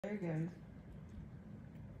There it goes.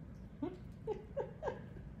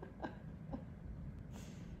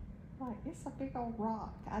 Like, it's a big old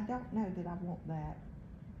rock. I don't know that I want that.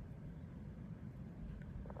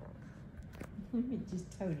 Let me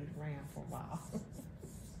just tote it around for a while.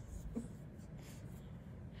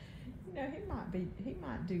 You know, he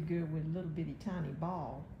might do good with a little bitty tiny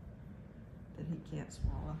ball that he can't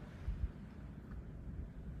swallow.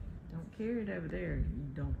 Don't carry it over there.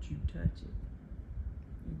 Don't you touch it.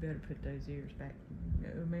 You better put those ears back.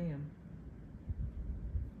 No, ma'am.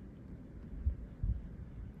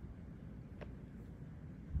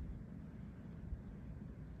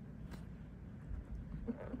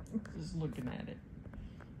 Just looking at it.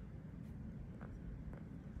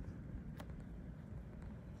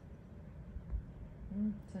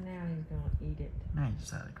 So now he's gonna eat it. Now he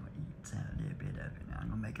decided to eat a little bit of it. Now I'm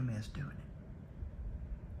gonna make a mess doing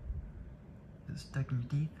it. Is it stuck in your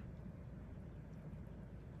teeth?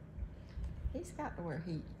 He's got to where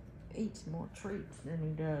he eats more treats than he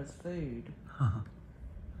does food. I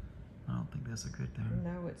don't think that's a good thing.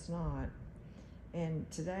 No, it's not.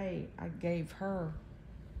 And today I gave her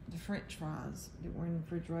the French fries that were in the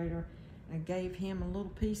refrigerator. I gave him a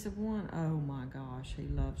little piece of one. Oh my gosh, he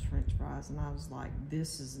loves French fries. And I was like,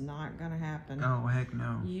 this is not gonna happen. Oh, heck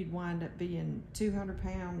no. You'd wind up being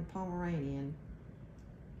 200-pound Pomeranian.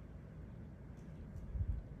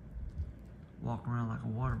 Walk around like a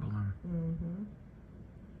water balloon. Mm-hmm.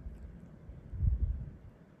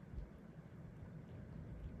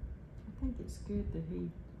 I think it's good that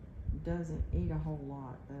he doesn't eat a whole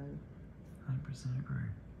lot, though. 100%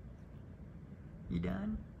 agree. You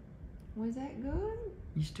done? Was that good?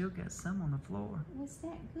 You still got some on the floor. Was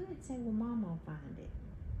that good? Say, well, Mama will find it.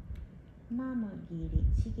 Mama get it.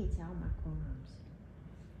 She gets all my crumbs.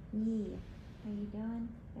 Yeah. Are you done?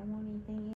 Don't want anything else?